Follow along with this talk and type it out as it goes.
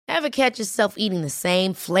Ever catch yourself eating the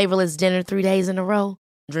same flavorless dinner 3 days in a row?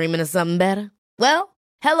 Dreaming of something better? Well,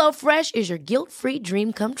 HelloFresh is your guilt-free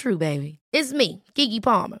dream come true, baby. It's me, Keke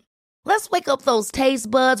Palmer. Let's wake up those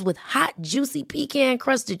taste buds with hot, juicy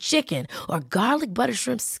pecan-crusted chicken or garlic butter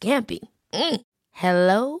shrimp scampi.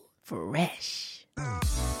 Hello Fresh.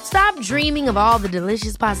 Stop dreaming of all the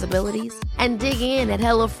delicious possibilities and dig in at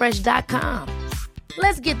HelloFresh.com.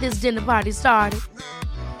 Let's get this dinner party started.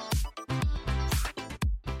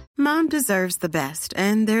 Mom deserves the best,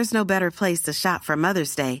 and there's no better place to shop for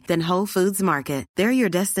Mother's Day than Whole Foods Market. They're your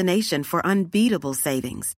destination for unbeatable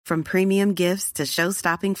savings, from premium gifts to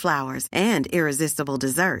show-stopping flowers and irresistible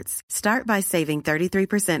desserts. Start by saving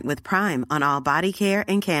 33% with Prime on all body care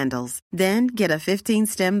and candles. Then get a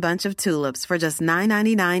 15-stem bunch of tulips for just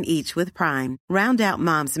 $9.99 each with Prime. Round out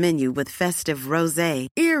Mom's menu with festive rosé,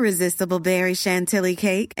 irresistible berry chantilly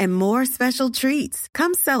cake, and more special treats.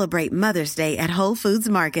 Come celebrate Mother's Day at Whole Foods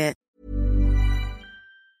Market.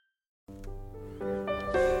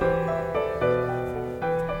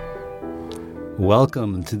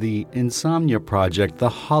 Welcome to the Insomnia Project, the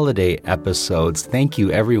holiday episodes. Thank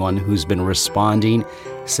you, everyone who's been responding,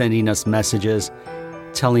 sending us messages,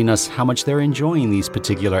 telling us how much they're enjoying these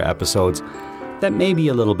particular episodes that may be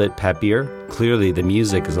a little bit peppier. Clearly, the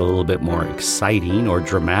music is a little bit more exciting or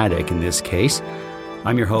dramatic in this case.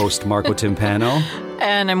 I'm your host, Marco Timpano.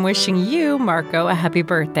 And I'm wishing you, Marco, a happy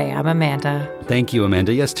birthday. I'm Amanda. Thank you,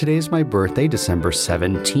 Amanda. Yes, today is my birthday, December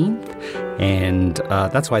 17th. And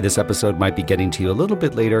that's why this episode might be getting to you a little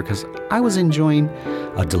bit later, because I was enjoying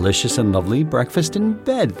a delicious and lovely breakfast in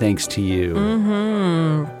bed, thanks to you.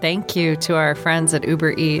 Thank you to our friends at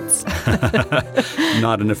Uber Eats.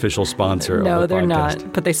 Not an official sponsor. No, of the they're podcast.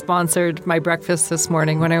 not. But they sponsored my breakfast this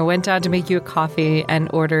morning when I went down to make you a coffee and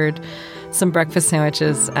ordered some breakfast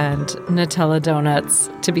sandwiches and Nutella donuts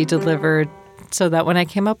to be delivered so that when I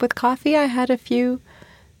came up with coffee, I had a few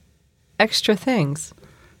extra things.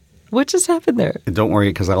 What just happened there? Don't worry,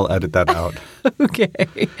 because I'll edit that out. Okay.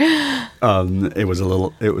 It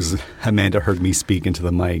was Amanda heard me speak into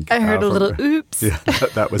the mic. I heard a little oops. Yeah,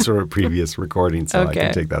 that was from a previous recording, so Okay. I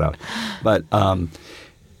can take that out. But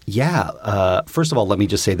first of all, let me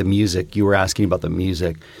just say the music. You were asking about the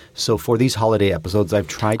music. So for these holiday episodes, I've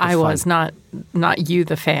tried to was not you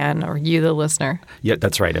the fan or you the listener. Yeah,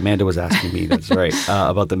 that's right. Amanda was asking me, that's right,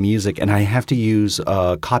 about the music. And I have to use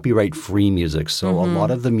copyright-free music. So a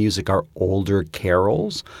lot of the music are older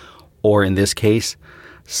carols, or in this case,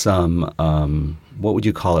 some, what would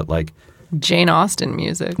you call it, like? Jane Austen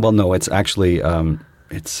music. Well, no, it's actually,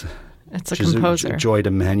 It's a composer. Joy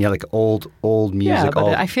DeMann, like old music. Yeah,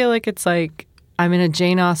 but I feel like it's like I'm in a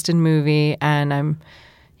Jane Austen movie and I'm,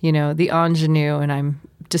 the ingenue, and I'm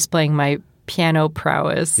displaying my piano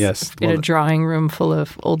prowess in a drawing room full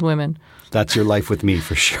of old women. That's your life with me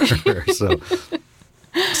for sure.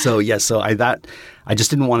 So I just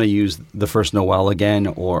didn't want to use the First Noel again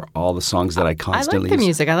or all the songs that I constantly I like the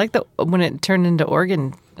music. I like when it turned into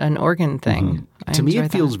an organ thing. To me,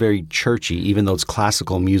 it feels very churchy, even though it's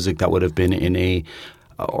classical music that would have been in a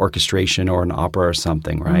orchestration or an opera or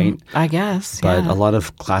something, right? I guess. But yeah. a lot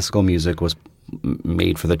of classical music was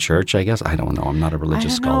made for the church, I guess. I don't know. I'm not a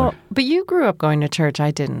religious scholar. But you grew up going to church. I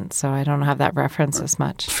didn't, so I don't have that reference as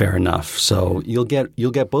much. Fair enough. So you'll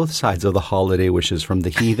get both sides of the holiday wishes from the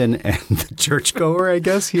heathen and the churchgoer, I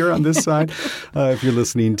guess, here on this side, if you're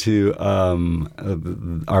listening to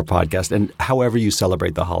our podcast. And however you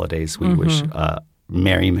celebrate the holidays, we wish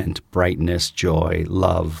merriment, brightness, joy,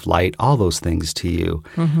 love, light, all those things to you.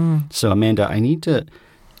 So, Amanda, I need to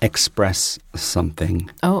express something.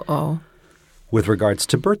 Oh. With regards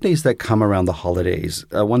to birthdays that come around the holidays,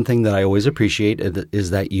 one thing that I always appreciate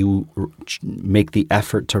is that you make the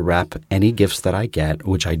effort to wrap any gifts that I get,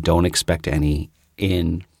 which I don't expect any,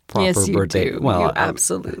 in proper yes, you birthday. Do. Well, you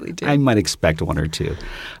absolutely do. I might expect one or two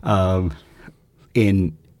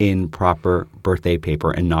in proper birthday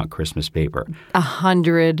paper and not Christmas paper.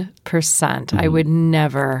 100%. I would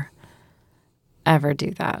never, ever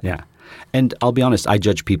do that. Yeah. And I'll be honest, I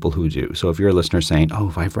judge people who do. So if you're a listener saying,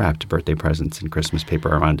 if I've wrapped birthday presents in Christmas paper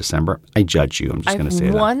around December, I judge you. I'm just going to say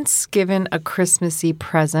that. I've once given a Christmassy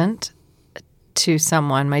present to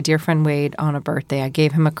someone, my dear friend Wade, on a birthday. I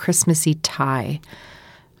gave him a Christmassy tie,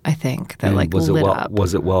 I think, that lit up.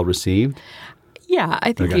 Was it well received? Yeah,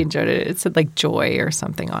 I think he enjoyed it. It said joy or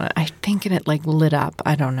something on it. I think it lit up.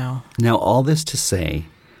 I don't know. Now, all this to say,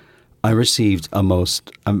 I received a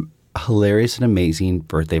most hilarious and amazing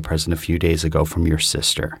birthday present a few days ago from your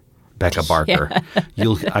sister, Becca Barker.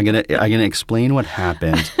 Yeah. I'm gonna explain what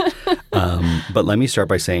happened, but let me start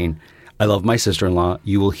by saying I love my sister-in-law.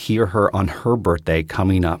 You will hear her on her birthday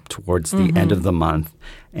coming up towards the end of the month.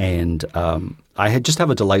 And I just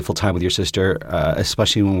have a delightful time with your sister,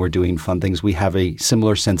 especially when we're doing fun things. We have a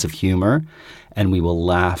similar sense of humor, and we will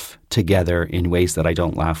laugh together in ways that I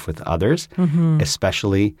don't laugh with others,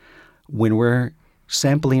 especially when we're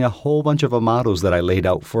sampling a whole bunch of Amados that I laid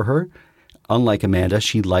out for her. Unlike Amanda,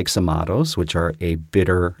 she likes Amados, which are a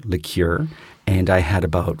bitter liqueur. And I had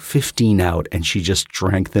about 15 out, and she just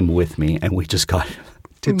drank them with me, and we just got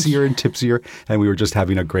tipsier and tipsier, and we were just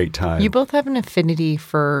having a great time. You both have an affinity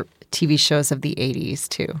for TV shows of the 80s,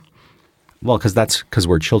 too. Well, because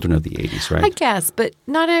we're children of the 80s, right? I guess, but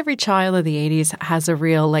not every child of the 80s has a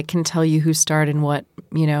real, can tell you who starred in what,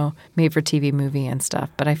 made-for-TV movie and stuff.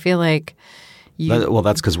 But I feel like Well,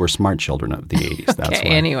 that's because we're smart children of the 80s. That's okay,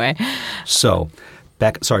 why. Anyway. So,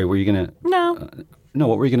 sorry, were you going to... No. No,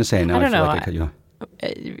 what were you going to say? Now I don't feel know. like I cut you off.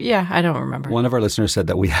 Yeah, I don't remember. One of our listeners said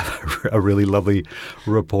that we have a really lovely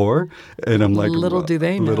rapport, and I'm like, little do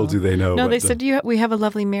they know. Little do they know. No, they said we have a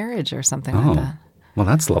lovely marriage or something like that. Well,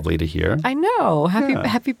 that's lovely to hear. I know.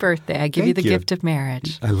 Happy birthday. I give you the gift of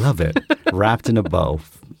marriage. I love it. Wrapped in a bow.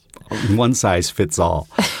 One size fits all.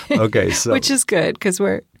 Okay, so which is good because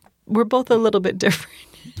we're both a little bit different.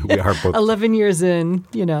 We are both 11 years in,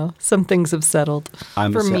 some things have settled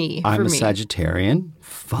for me. I'm a Sagittarian.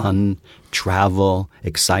 Fun, travel,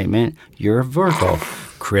 excitement. You're a Virgo.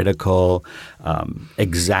 Critical,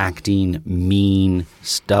 exacting, mean,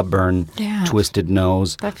 stubborn, twisted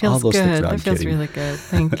nose. That feels all those good. Things. That feels kidding. really good.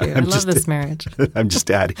 Thank you. I love this marriage. I'm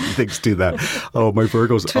just adding things to that. Oh, my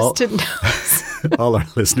Virgos. Twisted nose. All our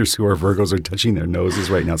listeners who are Virgos are touching their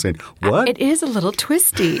noses right now saying, what? It is a little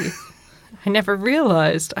twisty. I never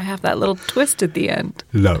realized I have that little twist at the end.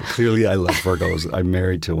 No, clearly I love Virgos. I'm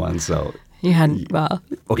married to one, so... You hadn't, well...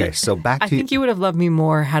 Okay, so back to... I think you would have loved me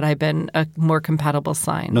more had I been a more compatible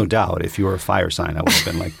sign. No doubt. If you were a fire sign, I would have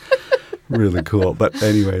been really cool. But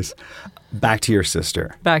anyways, back to your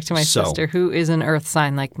sister. Back to my sister, who is an earth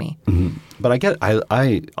sign like me. Mm-hmm. But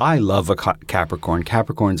I love a Capricorn.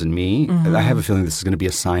 Capricorns and me. Mm-hmm. I have a feeling this is going to be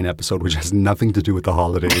a sign episode, which has nothing to do with the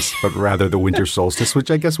holidays, but rather the winter solstice, which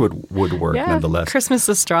I guess would work nonetheless. Christmas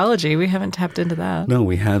astrology. We haven't tapped into that. No,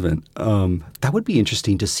 we haven't. That would be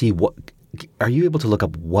interesting to see what... Are you able to look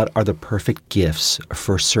up what are the perfect gifts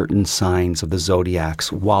for certain signs of the zodiacs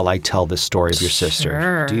while I tell this story of your sister?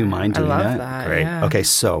 Sure. Do you mind doing I love that? Great. Yeah. Okay,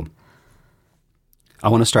 so I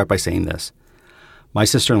want to start by saying this. My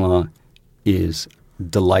sister-in-law is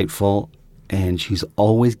delightful, and she's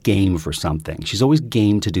always game for something. She's always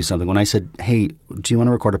game to do something. When I said, hey, do you want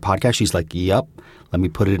to record a podcast? She's like, yep, let me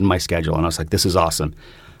put it in my schedule. And I was like, this is awesome.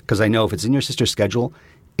 Because I know if it's in your sister's schedule,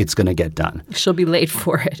 it's going to get done. She'll be late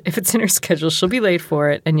for it. If it's in her schedule, she'll be late for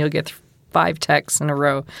it, and you'll get 5 texts in a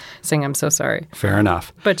row saying, I'm so sorry. Fair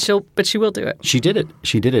enough. But she will do it. She did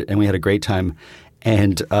it, and we had a great time.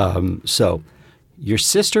 And so your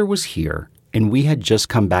sister was here, and we had just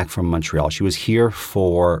come back from Montreal. She was here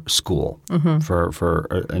for school, for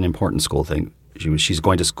an important school thing. She's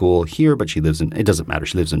going to school here, but it doesn't matter.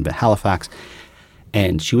 She lives in Halifax.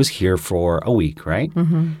 And she was here for a week, right?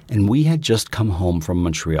 Mm-hmm. And we had just come home from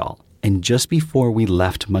Montreal. And just before we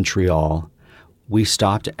left Montreal, we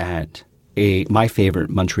stopped at my favorite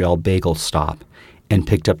Montreal bagel stop and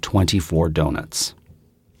picked up 24 donuts.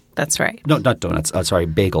 That's right. No, not donuts. Sorry,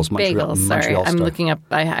 bagels. Bagels, sorry. Montreal I'm stuff. looking up.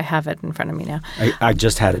 I have it in front of me now. I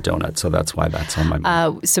just had a donut, so that's why that's on my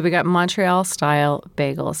mind. So we got Montreal-style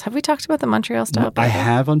bagels. Have we talked about the Montreal-style bagels? I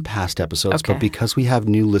have on past episodes, Okay. but because we have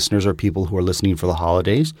new listeners or people who are listening for the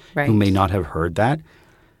holidays Right. who may not have heard that,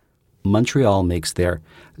 Montreal makes their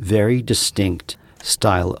very distinct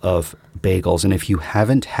style of bagels. And if you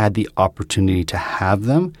haven't had the opportunity to have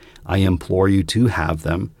them, I implore you to have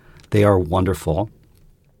them. They are wonderful.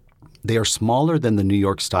 They are smaller than the New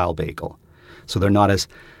York style bagel. So they're not as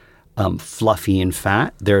fluffy and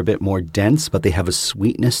fat. They're a bit more dense, but they have a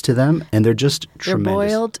sweetness to them, and they're just They're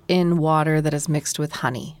tremendous. boiled in water that is mixed with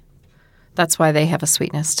honey. That's why they have a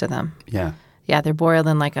sweetness to them. Yeah. Yeah, they're boiled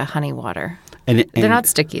in like a honey water. And They're not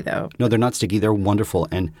sticky, though. No, they're not sticky. They're wonderful.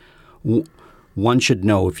 And one should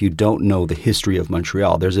know, if you don't know the history of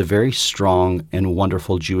Montreal, there's a very strong and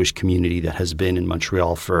wonderful Jewish community that has been in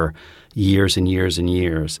Montreal for years and years and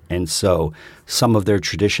years. And so some of their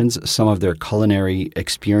traditions, some of their culinary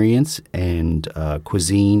experience and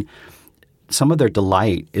cuisine, some of their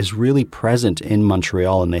delight is really present in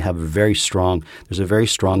Montreal, and they have there's a very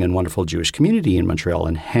strong and wonderful Jewish community in Montreal.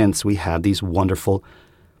 And hence we have these wonderful,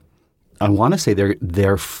 I want to say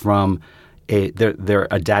they're from they're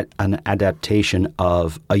an adaptation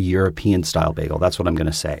of a European style bagel. That's what I'm going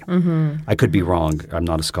to say. Mm-hmm. I could be wrong. I'm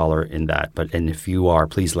not a scholar in that, and if you are,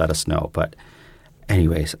 please let us know. But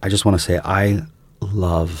anyways, I just want to say I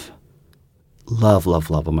love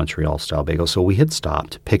a Montreal style bagel. So we had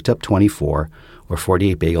stopped, picked up 24 or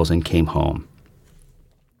 48 bagels, and came home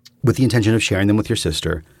with the intention of sharing them with your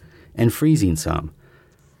sister and freezing some.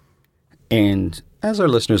 And as our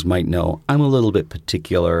listeners might know, I'm a little bit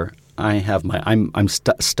particular. I'm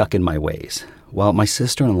stuck in my ways. Well, my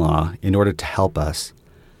sister-in-law, in order to help us,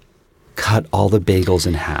 cut all the bagels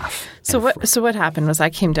in half. So what happened was I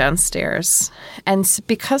came downstairs, and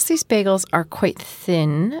because these bagels are quite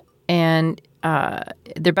thin and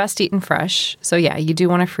they're best eaten fresh. So yeah, you do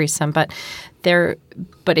want to freeze some, but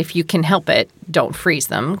if you can help it, don't freeze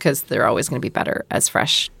them because they're always going to be better as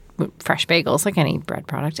fresh bagels, like any bread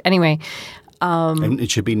product. Anyway, and it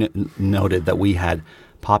should be noted that we had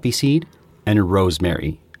poppy seed and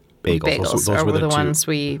rosemary bagels. Those were the ones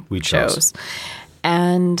we chose.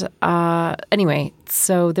 And anyway,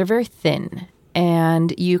 so they're very thin,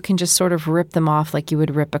 and you can just sort of rip them off like you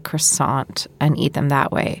would rip a croissant and eat them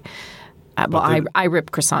that way. I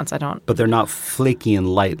rip croissants. I don't. But they're not flaky and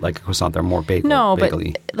light like a croissant. They're more bagel. No,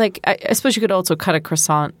 bagel-y. But like I suppose you could also cut a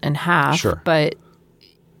croissant in half. Sure. But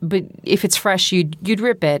if it's fresh, you'd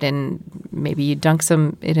rip it and maybe you'd dunk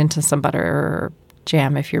it into some butter or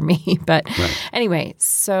jam if you're me. But anyway,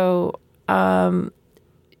 so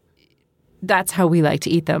that's how we like to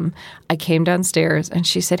eat them. I came downstairs and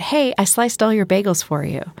she said, "Hey, I sliced all your bagels for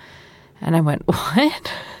you." And I went,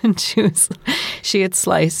 "What?" And she had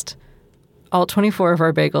sliced all 24 of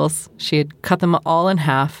our bagels. She had cut them all in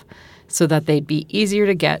half so that they'd be easier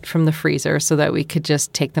to get from the freezer so that we could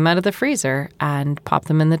just take them out of the freezer and pop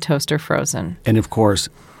them in the toaster frozen. And of course,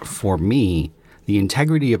 for me, the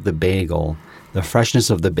integrity of the bagel, the freshness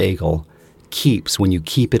of the bagel keeps when you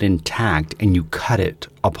keep it intact and you cut it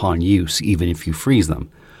upon use, even if you freeze them.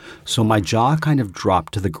 So my jaw kind of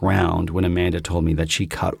dropped to the ground when Amanda told me that she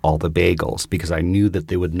cut all the bagels because I knew that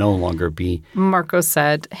they would no longer be. Marco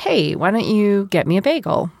said, "Hey, why don't you get me a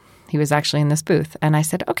bagel?" He was actually in this booth. And I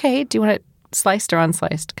said, "Okay, do you want it sliced or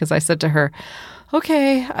unsliced?" Because I said to her,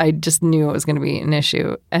 "Okay." I just knew it was going to be an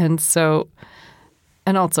issue. And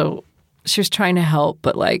also, she was trying to help,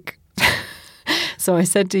 but like, so I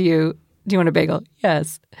said to you, "Do you want a bagel?"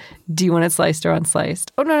 "Yes." "Do you want it sliced or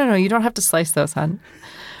unsliced?" "Oh, no, you don't have to slice those, hon."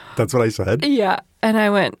 That's what I said? Yeah. And I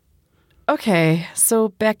went, "Okay, so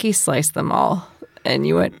Becky sliced them all." And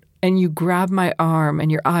you went, and you grabbed my arm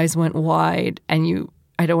and your eyes went wide and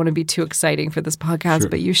I don't want to be too exciting for this podcast,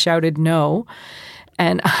 but you shouted no.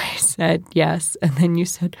 And I said yes. And then you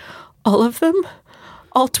said, "All of them?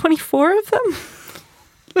 All 24 of them?"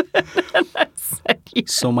 And I said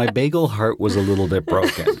yes. So my bagel heart was a little bit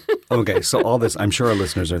broken. Okay, so all this, I'm sure our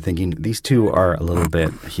listeners are thinking, these two are a little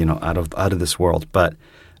bit, out of this world. But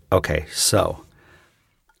okay, so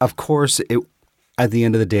of course, at the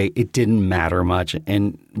end of the day, it didn't matter much,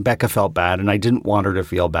 and Becca felt bad, and I didn't want her to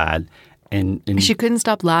feel bad. And she couldn't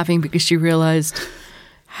stop laughing because she realized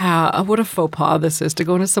what a faux pas this is to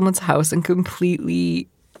go into someone's house and completely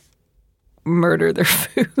murder their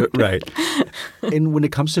food. Right. And when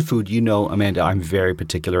it comes to food, Amanda, I'm very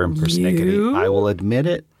particular and persnickety. I will admit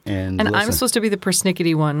it. And listen. I'm supposed to be the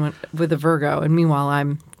persnickety one with a Virgo, and meanwhile,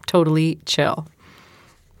 I'm totally chill.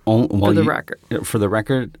 For the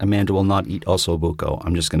record, Amanda will not eat ossobuco.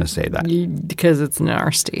 I'm just going to say that. Because it's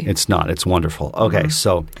nasty. It's not. It's wonderful. Okay,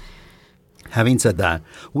 So having said that,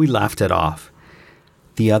 we laughed it off.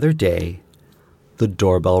 The other day, the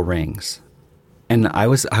doorbell rings. And I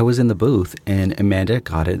was in the booth, and Amanda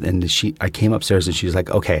got it, and I came upstairs, and she was like,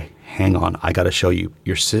 "Okay, hang on. I got to show you.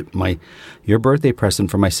 Your birthday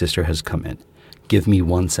present for my sister has come in. Give me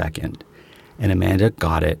 1 second." And Amanda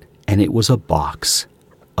got it, and it was a box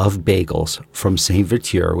of bagels from St.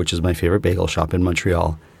 Viateur, which is my favorite bagel shop in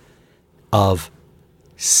Montreal, of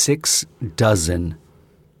 6 dozen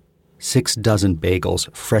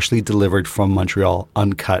bagels freshly delivered from Montreal,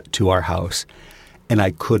 uncut, to our house. And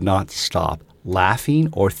I could not stop laughing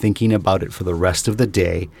or thinking about it for the rest of the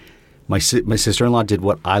day. My sister-in-law did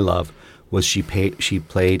what I love, was she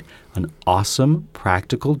played an awesome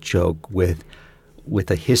practical joke with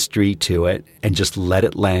a history to it and just let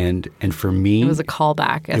it land. And for me, it was a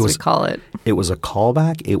callback, as we call it. It was a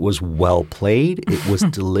callback. It was well played. It was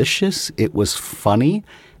delicious. It was funny.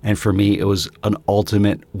 And for me, it was an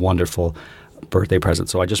ultimate wonderful birthday present.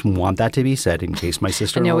 So I just want that to be said in case my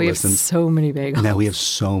sister-in-law listens. Now we have so many bagels. Now we have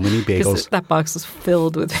so many bagels. That box was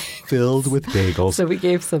filled with bagels. Filled with bagels. So we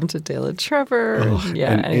gave some to Dale and Trevor. And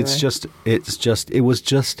anyway. it was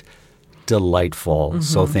just delightful.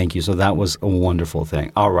 So thank you. So that was a wonderful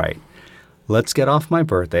thing. All right. Let's get off my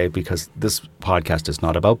birthday because this podcast is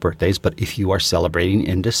not about birthdays. But if you are celebrating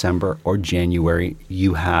in December or January,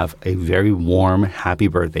 you have a very warm, happy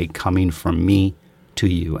birthday coming from me to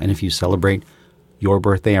you. And if you celebrate your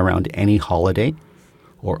birthday around any holiday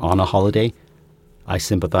or on a holiday, I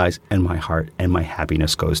sympathize, and my heart and my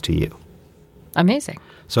happiness goes to you. Amazing.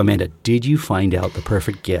 So, Amanda, did you find out the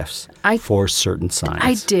perfect gifts for certain signs?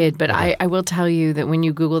 I did, but I will tell you that when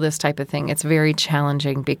you Google this type of thing, it's very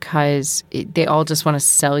challenging because they all just want to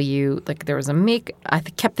sell you. Like there was I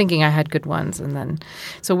kept thinking I had good ones. And then,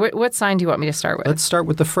 so what sign do you want me to start with? Let's start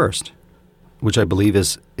with the first, which I believe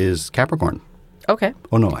is Capricorn. Okay.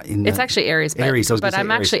 Oh, no. It's actually Aries. Aries. But I'm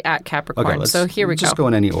actually at Capricorn. Okay, so here we go. Just go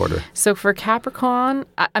in any order. So for Capricorn,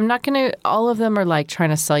 I'm not going to, all of them are like trying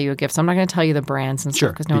to sell you a gift. So I'm not going to tell you the brands and Sure.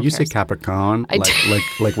 stuff because no Did one you cares. say Capricorn?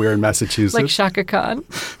 Like we're in Massachusetts? Like Shaka Khan.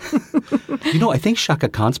 I think Shaka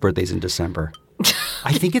Khan's birthday's in December.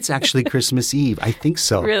 I think it's actually Christmas Eve. I think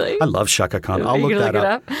so. Really? I love Shaka Khan. I'll Are you look gonna that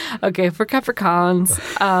up. it up. Okay, for Capricorns,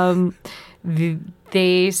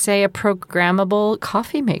 they say a programmable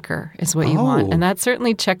coffee maker is what you want. And that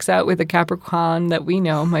certainly checks out with a Capricorn that we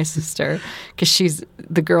know, my sister, because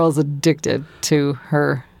the girl's addicted to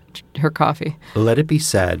her coffee. Let it be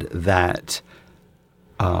said that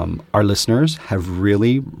our listeners have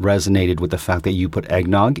really resonated with the fact that you put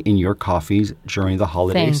eggnog in your coffees during the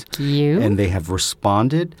holidays. Thank you. And they have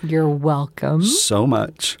responded You're welcome. so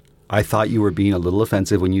much. I thought you were being a little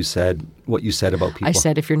offensive when you said what you said about people. I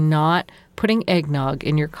said, if you're not putting eggnog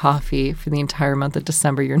in your coffee for the entire month of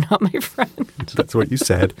December, you're not my friend. That's what you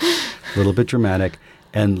said. A little bit dramatic.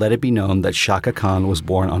 And let it be known that Shaka Khan was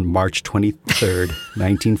born on March 23rd,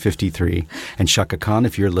 1953. And Shaka Khan,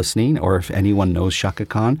 if you're listening or if anyone knows Shaka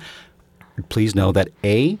Khan, please know that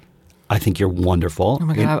I think you're wonderful. Oh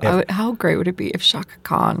my God, how great would it be if Shaka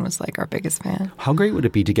Khan was like our biggest fan? How great would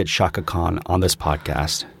it be to get Shaka Khan on this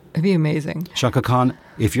podcast? It'd be amazing. Shaka Khan,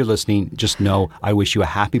 if you're listening, just know I wish you a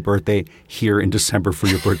happy birthday here in December for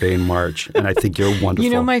your birthday in March. And I think you're wonderful. You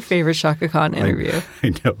know my favorite Shaka Khan interview. I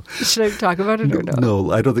know. Should I talk about it or no?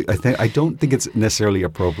 No, I don't think. I don't think it's necessarily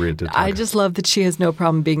appropriate to talk. I just love that she has no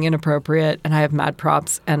problem being inappropriate, and I have mad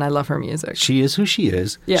props, and I love her music. She is who she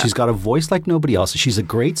is. Yeah. She's got a voice like nobody else. She's a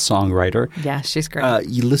great songwriter. Yeah, she's great.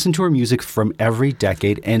 You listen to her music from every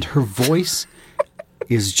decade, and her voice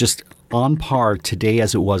is just on par today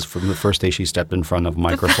as it was from the first day she stepped in front of a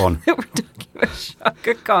microphone. We're talking about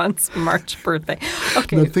Shaka Khan's March birthday.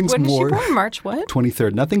 Okay, Nothing's when more- is she born? March what?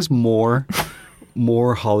 23rd. Nothing's more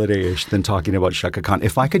holiday-ish than talking about Shaka Khan.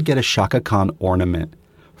 If I could get a Shaka Khan ornament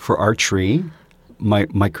for our tree, my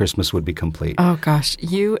Christmas would be complete. Oh gosh,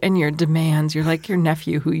 you and your demands. You're like your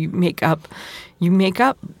nephew who you make up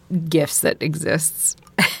gifts that exists,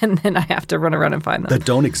 and then I have to run around and find them. That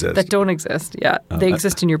don't exist. That don't exist. Yeah, they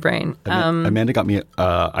exist in your brain. Amanda got me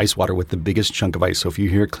ice water with the biggest chunk of ice. So if you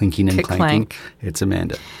hear clinking and clanking, Clank. it's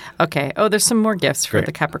Amanda. Okay. Oh, there's some more gifts for Great.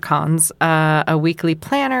 the Capricorns. A weekly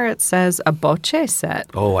planner. It says a Bocce set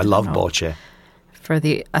Oh, I love bocce. for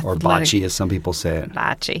the Or athletic. bocce, as some people say it.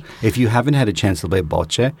 Bocce. If you haven't had a chance to play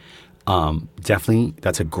bocce, definitely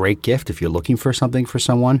that's a great gift if you're looking for something for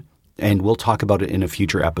someone. And we'll talk about it in a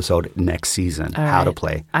future episode next season, how to right.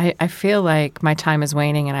 play. I feel like my time is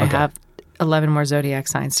waning and I Okay. have 11 more zodiac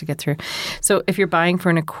signs to get through. So if you're buying for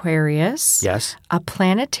an Aquarius, Yes. a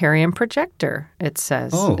planetarium projector, it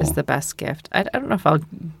says, is the best gift. I don't know if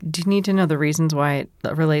do you need to know the reasons why it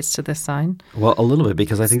relates to this sign? Well, a little bit,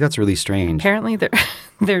 because I think that's really strange. Apparently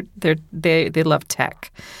they love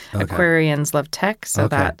tech. Aquarians love tech, so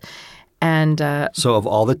Okay. that. And So of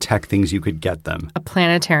all the tech things you could get them, a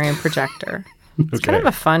planetarium projector. It's kind of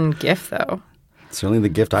a fun gift, though. certainly the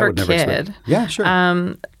gift I For would never expect. kid. Yeah,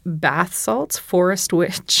 sure. Bath salts, Forest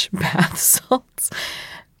Witch bath salts.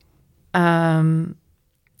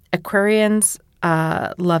 Aquarians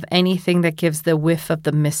love anything that gives the whiff of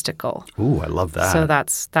the mystical. Ooh, I love that. So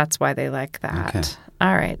that's why they like that. Okay.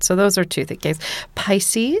 All right. So those are two things.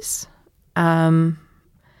 Pisces.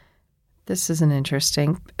 This isn't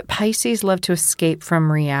interesting. Pisces love to escape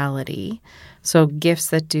from reality. So gifts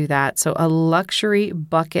that do that. So a luxury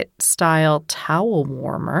bucket-style towel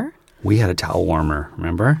warmer. We had a towel warmer,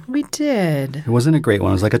 remember? We did. It wasn't a great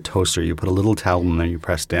one. It was like a toaster. You put a little towel in there, you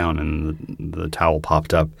press down, and the towel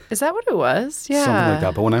popped up. Is that what it was? Yeah. Something like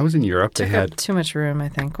that. But when I was in Europe, they Took had up too much room, I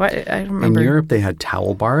think. What I in remember. Europe they had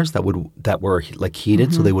towel bars that were like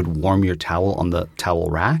heated, so they would warm your towel on the towel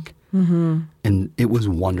rack. Mm-hmm. And it was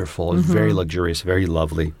wonderful. It was very luxurious, very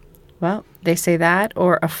lovely. Well, they say that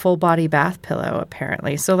or a full body bath pillow,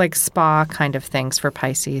 apparently. So like spa kind of things for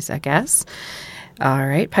Pisces, I guess. All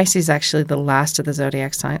right. Pisces is actually the last of the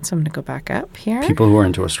zodiac signs, so I'm going to go back up here. People who are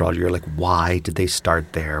into astrology are like, why did they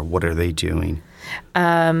start there? What are they doing?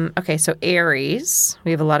 Okay, so Aries.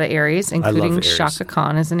 We have a lot of Aries, including Aries. Shaka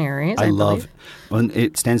Khan is an Aries. I love believe. when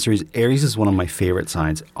it stands to Aries. Aries is one of my favorite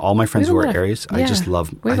signs. All my friends who are Aries, I just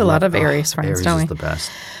love. We have a lot of Aries friends, Aries don't we? is the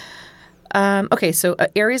best. Okay, so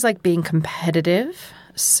Aries like being competitive.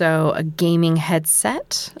 So a gaming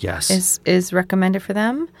headset is recommended for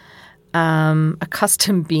them. A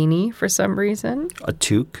custom beanie for some reason. A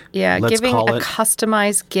toque. Yeah, Let's giving call a it.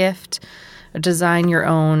 customized gift, design your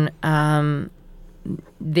own.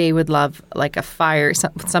 They would love like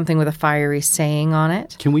something with a fiery saying on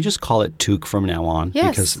it. Can we just call it toque from now on?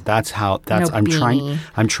 Yes. Because that's I'm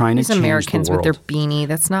beanie. trying to These change Americans the world. with their beanie.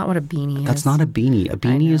 That's not what a beanie is. That's not a beanie. A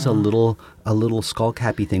beanie is a little skull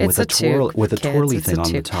cappy thing It's with a toque, twirly kids. thing It's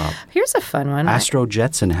a on the toque. top. Here's a fun one. Astro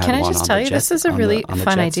Jetson had Can one I just on tell the you, Jets- this is a on really the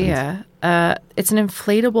fun Jetsons. idea. It's an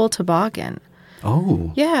inflatable toboggan.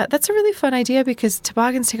 Oh, Yeah, that's a really fun idea because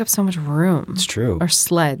toboggans take up so much room. it's true. Or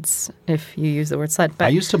sleds, if you use the word sled. But I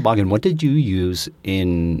used toboggan. What did you use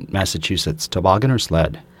in Massachusetts? Toboggan or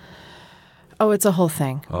sled? it's a whole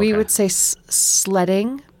thing. We Okay. would say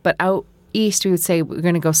sledding, but out east we would say we're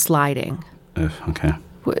going to go sliding. Okay.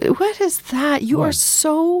 What is that? You are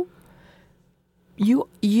so...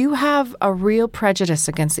 You have a real prejudice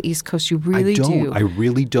against the East Coast. You really do. I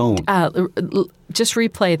really don't. Just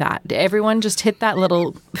replay that. Everyone just hit that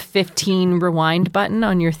little 15 rewind button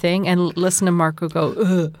on your thing and listen to Marco go,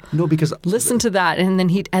 ugh. No, because Listen to that. And then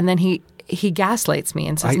he gaslights me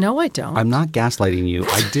and says, no, I don't. I'm not gaslighting you.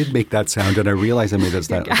 I did make that sound, and I realized I made that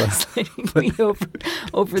sound. gaslighting me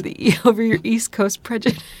over your East Coast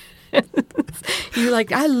prejudice. You're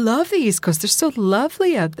like, I love the East Coast. They're so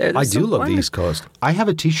lovely out there. I do love the East Coast. I have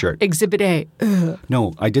a T-shirt. Exhibit A. Ugh.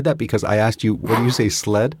 No, I did that because I asked you, what do you say,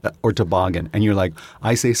 sled or toboggan? And you're like,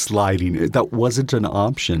 I say sliding. That wasn't an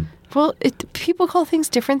option. Well, people call things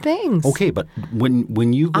different things. Okay, but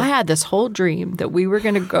when you... I had this whole dream that we were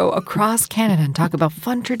going to go across Canada and talk about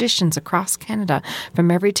fun traditions across Canada from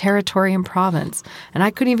every territory and province. And I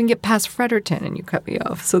couldn't even get past Fredericton and you cut me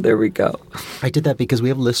off. So there we go. I did that because we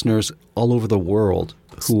have listeners all over the world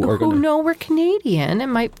who are going to... know we're Canadian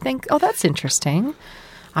and might think, oh, that's interesting.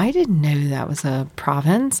 I didn't know that was a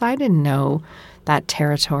province. I didn't know that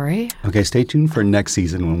territory. Okay, stay tuned for next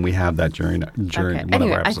season when we have that during one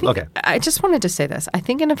of our episodes. I just wanted to say this. I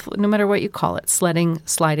think no matter what you call it, sledding,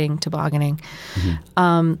 sliding, tobogganing,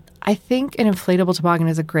 I think an inflatable toboggan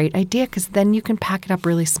is a great idea because then you can pack it up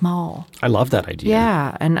really small. I love that idea.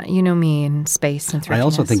 Yeah, and you know me in space and thriftiness. I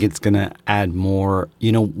also think it's going to add more,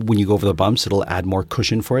 when you go over the bumps, it'll add more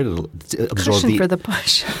cushion for it. It'll absorb cushion for the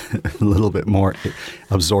push. a little bit more,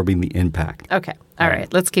 absorbing the impact. Okay. All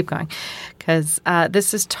right. Let's keep going because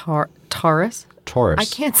this is Taurus. Taurus. I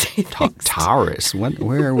can't say things. Taurus.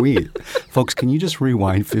 Where are we? Folks, can you just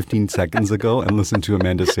rewind 15 seconds ago and listen to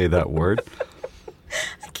Amanda say that word?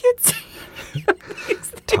 I can't say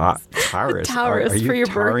Taurus. Taurus Are you for your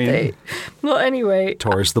Taurian? birthday. Well, anyway.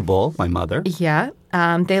 Taurus the bull, my mother. Yeah.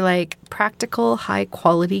 They like practical,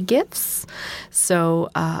 high-quality gifts. So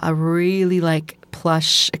a really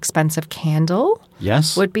plush, expensive candle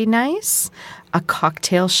Yes. would be nice. A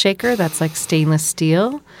cocktail shaker that's like stainless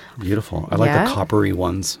steel. Beautiful. I like the coppery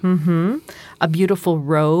ones. A beautiful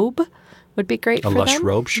robe would be great for them. A lush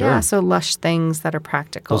robe, sure. Yeah, so lush things that are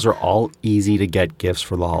practical. Those are all easy to get gifts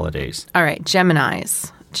for the holidays. All right,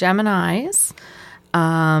 Geminis.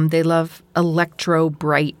 They love electro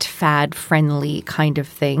bright, fad friendly kind of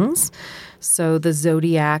things. So the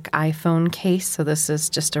Zodiac iPhone case. So this is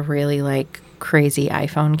just a really crazy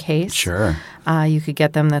iPhone case. Sure. You could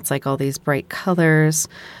get them that's like all these bright colors.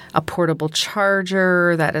 A portable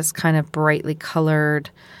charger that is kind of brightly colored.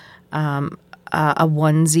 A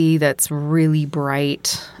onesie that's really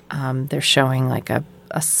bright. They're showing like a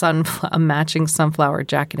matching sunflower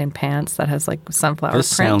jacket and pants that has sunflower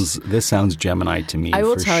print. This sounds Gemini to me. I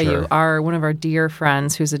will for tell sure. you, one of our dear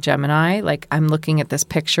friends who's a Gemini, I'm looking at this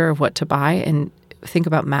picture of what to buy and think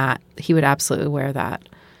about Matt. He would absolutely wear that.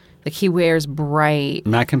 He wears bright.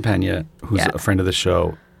 Matt Campagna, who's a friend of the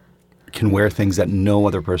show, can wear things that no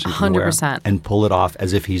other person can 100%. wear and pull it off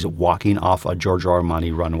as if he's walking off a Giorgio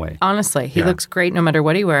Armani runway. Honestly, he looks great no matter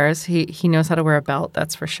what he wears. He knows how to wear a belt,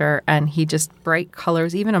 that's for sure. And he just bright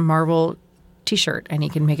colors, even a Marvel T-shirt, and he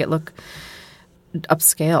can make it look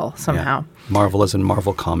upscale somehow. Yeah. Marvel as in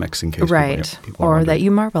Marvel Comics, in case people or wonder. that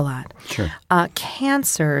you marvel at. Sure.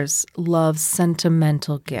 Cancers love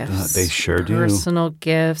sentimental gifts. They sure do. Personal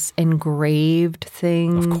gifts, engraved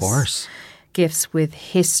things. Of course. Gifts with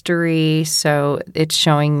history. So it's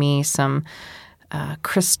showing me some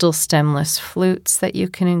crystal stemless flutes that you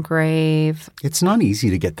can engrave. It's not easy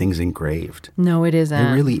to get things engraved. No, it isn't.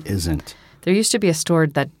 It really isn't. There used to be a store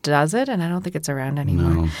that does it, and I don't think it's around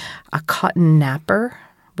anymore. No. A cotton napper,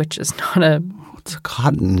 which is not a... What's a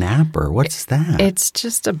cotton napper? What's that? It's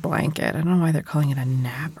just a blanket. I don't know why they're calling it a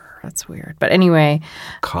napper. That's weird. But anyway...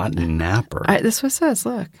 Cotton napper. This was says,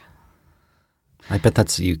 look. I bet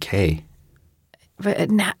that's the UK.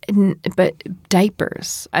 But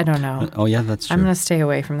diapers, I don't know. Oh, yeah, that's true. I'm going to stay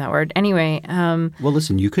away from that word. Anyway. Well,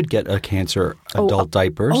 listen, you could get a cancer adult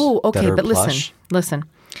diapers. Oh, okay, that are but plush. listen.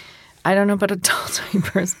 I don't know about adult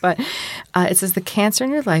diapers, but it says the cancer in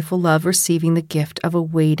your life will love receiving the gift of a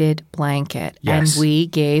weighted blanket. Yes. And we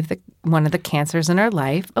gave one of the cancers in our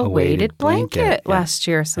life a weighted blanket last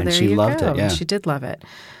year. So and there she you loved go. it, yeah. She did love it.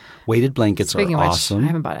 Weighted blankets Speaking are of which, awesome. I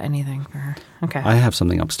haven't bought anything for her. Okay. I have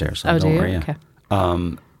something upstairs. So Oh, don't do you? worry. Okay.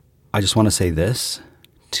 I just want to say this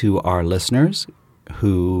to our listeners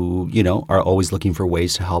who, are always looking for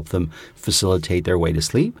ways to help them facilitate their way to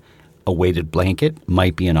sleep. A weighted blanket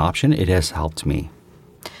might be an option. It has helped me.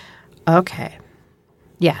 Okay.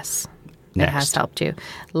 Yes. Next. It has helped you.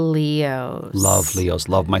 Leos. Love Leos.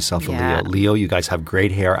 Love myself a Yeah. Leo. Leo, you guys have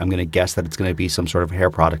great hair. I'm going to guess that it's going to be some sort of hair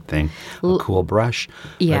product thing. A cool brush,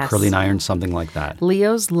 Yes. a curling iron, something like that.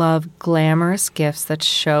 Leos love glamorous gifts that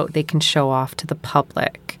they can show off to the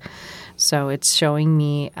public. So it's showing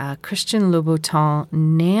me Christian Louboutin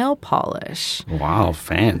nail polish. Wow,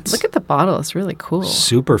 fancy. Look at the bottle. It's really cool.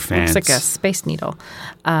 Super fancy. Looks like a space needle.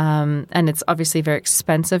 And it's obviously very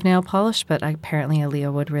expensive nail polish, but apparently a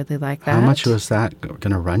Leo would really like that. How much was that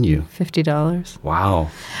going to run you? $50.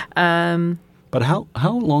 Wow. But how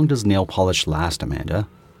long does nail polish last, Amanda?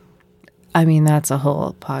 I mean, that's a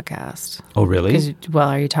whole podcast. Oh, really? 'Cause, well,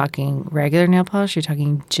 are you talking regular nail polish? Are you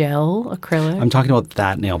talking gel, acrylic? I'm talking about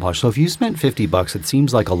that nail polish. So if you spent $50, it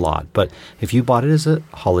seems like a lot. But if you bought it as a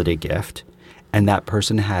holiday gift and that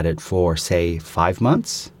person had it for, say, 5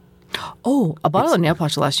 months. Oh, a bottle of nail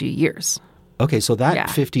polish will last you years. Okay, so that Yeah.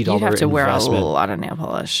 $50 You'd have to wear a investment. lot of nail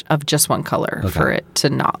polish of just one color for it to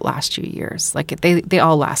not last you years. Like they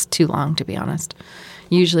all last too long, to be honest.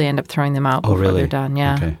 You usually end up throwing them out Oh, before really? they're done.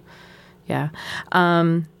 Yeah. Okay. Yeah.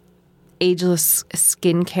 Ageless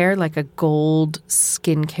skincare, like a gold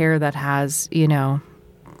skincare that has,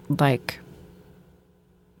 like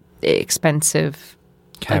expensive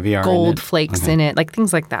Caviar gold in it? flakes Okay. in it, like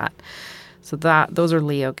things like that. So those are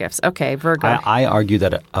Leo gifts. Okay, Virgo. I argue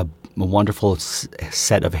that a wonderful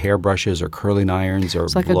set of hairbrushes or curling irons or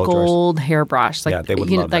It's like a blow dryers. gold hairbrush. Like, Yeah, they would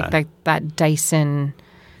love like that. that Dyson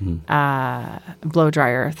blow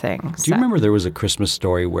dryer thing. Do you remember there was a Christmas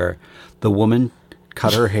story where the woman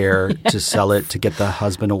cut her hair to sell it to get the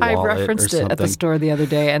husband a I wallet referenced or it something? at the store the other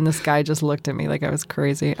day, and this guy just looked at me like I was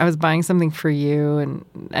crazy. I was buying something for you, and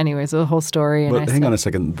anyways, the whole story. And But hang on a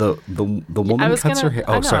second. The woman cuts her hair.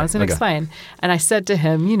 Oh, I know, sorry. I was going to Okay. explain. And I said to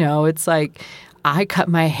him, it's like I cut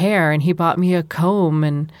my hair, and he bought me a comb,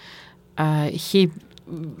 and he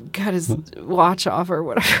got his watch off or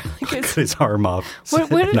whatever. Like Cut his arm off.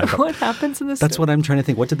 what happens in this? That's what I'm trying to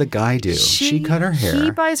think. What did the guy do? She cut her hair.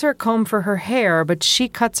 He buys her a comb for her hair, but she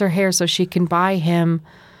cuts her hair so she can buy him.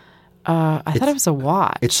 I thought it was a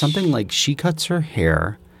watch. It's something like she cuts her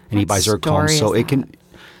hair and he buys her a comb story so is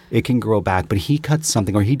it can grow back. But he cuts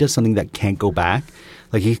something or he does something that can't go back.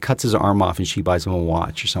 Like he cuts his arm off and she buys him a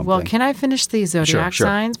watch or something. Well, can I finish the zodiac Sure.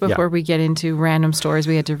 signs Yeah. before we get into random stories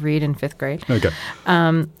we had to read in 5th grade? Okay.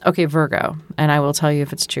 Okay, Virgo, and I will tell you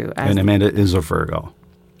if it's true. And Amanda is a Virgo.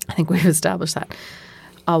 I think we've established that.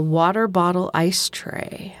 A water bottle ice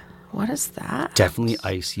tray. What is that? Definitely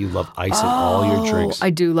ice. You love ice in all your drinks. I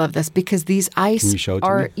do love this because these ice Can you show it to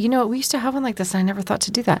are, me? we used to have one like this and I never thought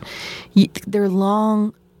to do that.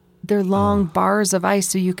 They're long bars of ice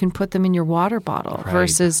so you can put them in your water bottle Right.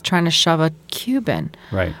 versus trying to shove a cube in.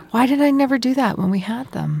 Right. Why did I never do that when we had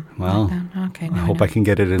them? Well, Okay, I now hope know. I can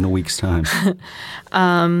get it in a week's time.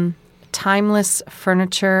 Timeless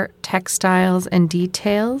furniture, textiles, and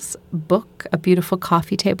details book, a beautiful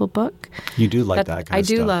coffee table book. You do like that kind I of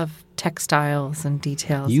stuff. do love textiles and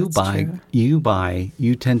details. You It's true.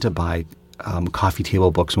 you tend to buy coffee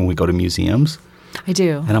table books when we go to museums. I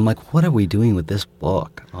do. And I'm like, what are we doing with this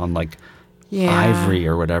book on like Yeah. ivory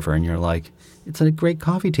or whatever? And you're like, it's a great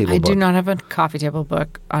coffee table I book do not have a coffee table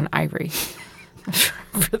book on ivory.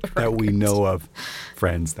 that we know of,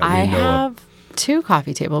 friends, that I we know have of. 2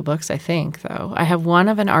 coffee table books, I think, though. I have one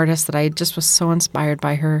of an artist that I just was so inspired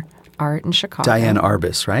by her art in Chicago. Diane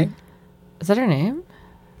Arbus, right? Is that her name?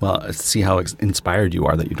 Well, see how inspired you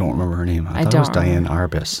are that you don't remember her name. I thought it was don't Diane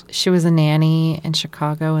Arbus. She was a nanny in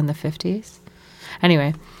Chicago in the 50s.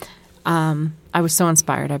 Anyway, I was so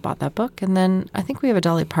inspired. I bought that book. And then I think we have a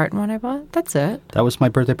Dolly Parton one I bought. That's it. That was my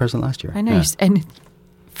birthday present last year. I know. Yeah. And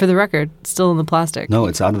for the record, still in the plastic. No,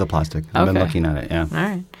 it's out of the plastic. I've been Okay. looking at it, yeah. All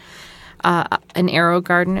right. An arrow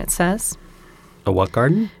garden, it says. A what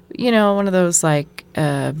garden? You know, one of those like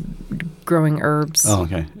growing herbs. Oh,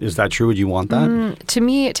 okay. Is that true? Would you want that? To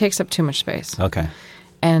me, it takes up too much space. Okay.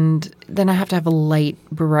 And then I have to have a light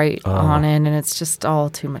bright on it, and it's just all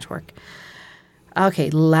too much work. Okay,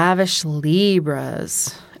 lavish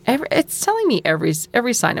Libras. It's telling me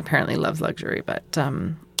every sign apparently loves luxury, but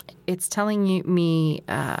it's telling me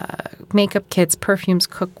makeup kits, perfumes,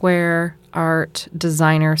 cookware, art,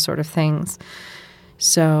 designer sort of things.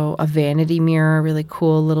 So a vanity mirror, really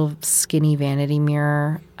cool little skinny vanity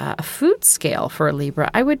mirror. A food scale for a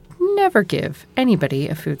Libra. I would never give anybody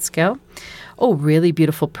a food scale. Oh, really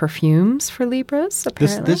beautiful perfumes for Libras,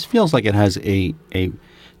 apparently. This feels like it has a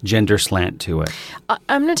gender slant to it.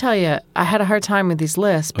 I'm going to tell you, I had a hard time with these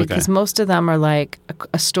lists because most of them are like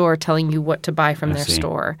a store telling you what to buy from their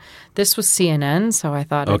store. This was CNN, so I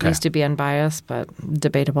thought it needs to be unbiased, but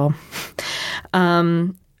debatable.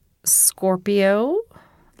 Scorpio,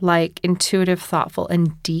 like intuitive, thoughtful,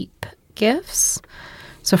 and deep gifts.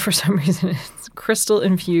 So for some reason, it's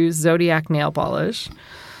crystal-infused zodiac nail polish.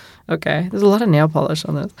 Okay, there's a lot of nail polish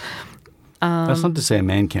on this. That's not to say a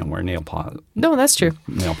man can't wear nail polish. No, that's true.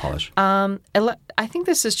 Nail polish. I think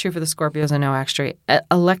this is true for the Scorpios I know, actually.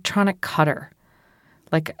 Electronic cutter,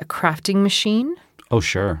 like a crafting machine. Oh,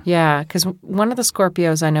 sure. Yeah, because one of the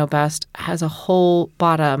Scorpios I know best has a whole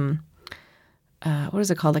bottom, what is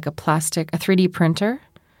it called, like a 3D printer.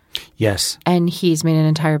 Yes. And he's made an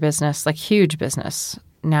entire business, like huge business.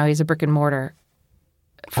 Now he's a brick and mortar.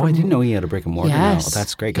 Oh, I didn't know he had a brick and mortar now. Yes.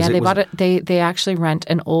 That's great. Yeah, bought it. They actually rent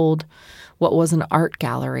an old, what was an art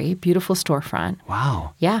gallery, beautiful storefront.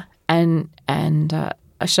 Wow. Yeah, and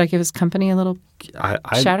should I give his company a little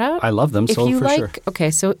shout out? I love them, so for sure.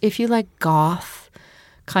 Okay, so if you like goth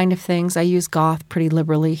kind of things, I use goth pretty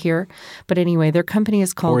liberally here. But anyway, their company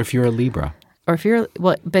is called. Or if you're a Libra. Or if you're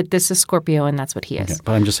but this is Scorpio, and that's what he is. Okay,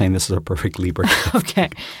 but I'm just saying this is a perfect Libra. Okay.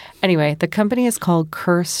 Anyway, the company is called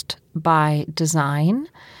Cursed by Design.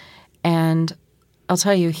 And I'll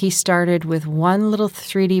tell you, he started with one little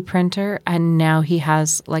 3D printer, and now he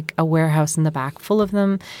has like a warehouse in the back full of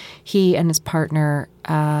them. He and his partner,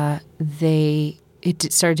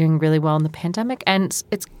 it started doing really well in the pandemic. And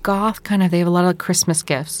it's goth kind of. They have a lot of Christmas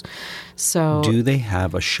gifts. So do they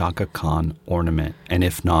have a Shaka Khan ornament? And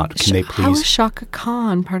if not, can they please? How is Shaka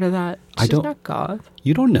Khan part of that? She's not goth.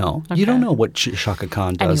 You don't know. Okay. You don't know what Shaka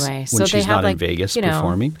Khan does anyway, when so she's they have not in Vegas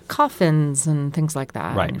performing. Coffins and things like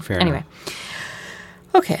that. Right, fair enough.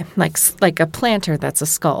 Okay, like a planter that's a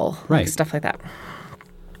skull. Right. Like stuff like that.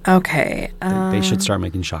 Okay. They should start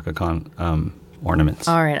making Shaka Khan ornaments.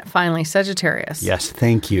 All right, finally, Sagittarius. Yes,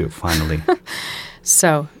 thank you, finally.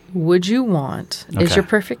 So, would you want, is your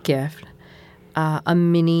perfect gift, a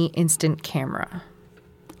mini instant camera?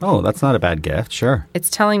 Oh, that's not a bad gift, sure. It's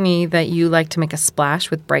telling me that you like to make a splash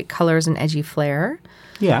with bright colors and edgy flair.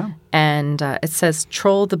 Yeah. And it says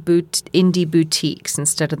troll the indie boutiques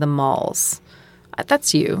instead of the malls.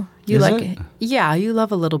 That's you. You Is like it? Yeah, you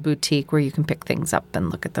love a little boutique where you can pick things up and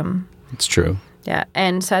look at them. It's true. Yeah,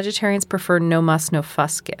 and Sagittarians prefer no muss, no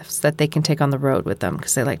fuss gifts that they can take on the road with them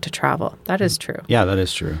because they like to travel. That is true. Yeah, that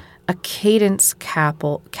is true. A cadence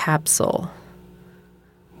capsule.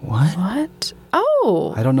 What? What?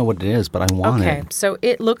 Oh. I don't know what it is, but I want it. Okay, so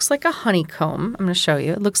it looks like a honeycomb. I'm going to show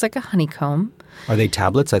you. It looks like a honeycomb. Are they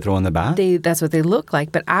tablets I throw in the bath? That's what they look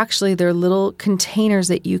like, but actually they're little containers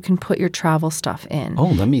that you can put your travel stuff in. Oh,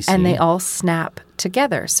 let me see. And they all snap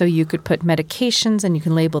together. So you could put medications and you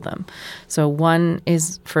can label them. So one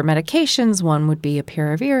is for medications, one would be a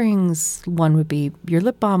pair of earrings, one would be your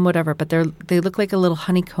lip balm, whatever, but they look like a little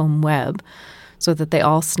honeycomb web so that they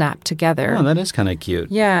all snap together. Oh, that is kind of cute.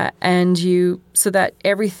 Yeah, and so that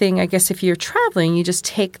everything, I guess if you're traveling, you just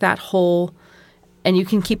take that whole, and you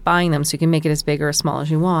can keep buying them so you can make it as big or as small as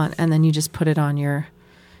you want, and then you just put it on your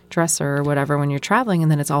dresser or whatever when you're traveling,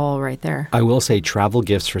 and then it's all right there. I will say travel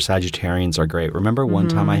gifts for Sagittarians are great. Remember one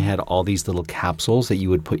time I had all these little capsules that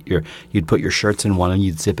you'd put your shirts in one and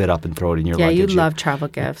you'd zip it up and throw it in your luggage. Yeah, you love travel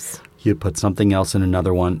gifts. You'd put something else in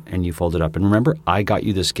another one and you fold it up. And remember, I got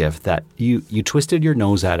you this gift that you twisted your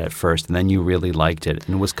nose at first and then you really liked it.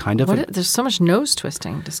 And it was kind of there's so much nose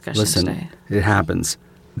twisting discussion today. It happens.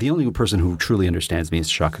 The only person who truly understands me is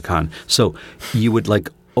Shaka Khan. So you would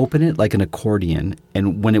open it like an accordion,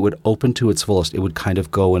 and when it would open to its fullest, it would kind of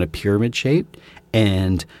go in a pyramid shape,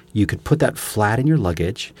 And you could put that flat in your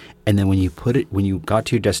luggage, and then when you got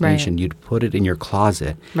to your destination, Right. you'd put it in your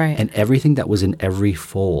closet. Right. And everything that was in every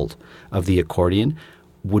fold of the accordion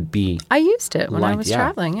would be I used it when I Like, was yeah,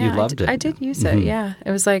 traveling. you Yeah, loved it. I did use it. Yeah,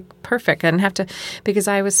 it was like perfect. I didn't have to, because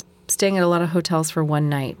I was staying at a lot of hotels for one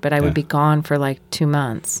night, but I would be gone for like 2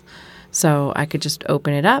 months. So I could just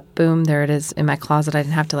open it up, boom, there it is in my closet. I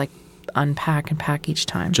didn't have to like unpack and pack each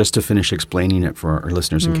time. Just to finish explaining it for our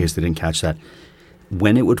listeners Mm-hmm. in case they didn't catch that,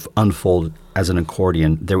 when it would unfold as an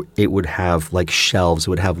accordion, it would have like shelves. It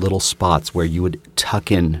would have little spots where you would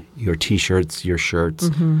tuck in your T-shirts, your shirts,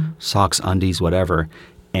 Mm-hmm. socks, undies, whatever,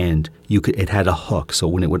 and it had a hook. So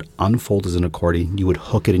when it would unfold as an accordion, you would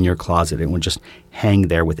hook it in your closet. It would just hang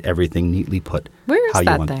there with everything neatly put. Where is how you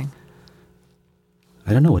that want. thing?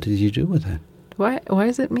 I don't know. What did you do with it? Why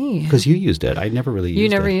is it me? Because you used it. I never really used it. You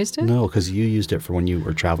never used it? No, because you used it for when you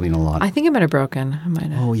were traveling a lot. I think it might have broken. I might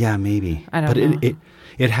have. Oh, yeah, maybe. I don't but know.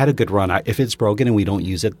 It had a good run. If it's broken and we don't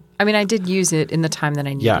use it, I mean, I did use it in the time that I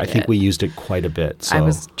needed it. yeah, I think we used it quite a bit. So I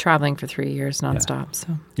was traveling for 3 years nonstop. So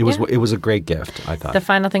it was yeah. it was a great gift, I thought. The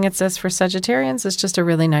final thing it says for Sagittarians is just a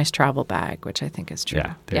really nice travel bag, which I think is true.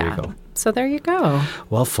 Yeah, there you go. So there you go.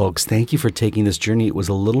 Well, folks, thank you for taking this journey. It was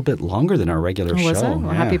a little bit longer than our regular show. Was it? Well,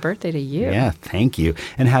 Yeah. happy birthday to you. Yeah, thank you.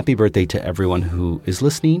 And happy birthday to everyone who is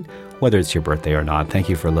listening, whether it's your birthday or not. Thank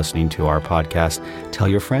you for listening to our podcast. Tell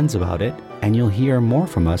your friends about it, and you'll hear more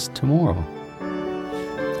from us tomorrow.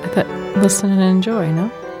 I thought listen and enjoy,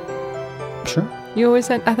 no? Sure.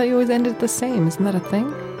 I thought you always ended the same. Isn't that a thing?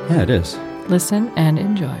 Yeah, it is. Listen and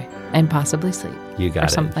enjoy. And possibly sleep. You got or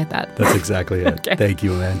it. something like that. That's exactly it. Okay. Thank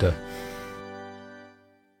you, Amanda.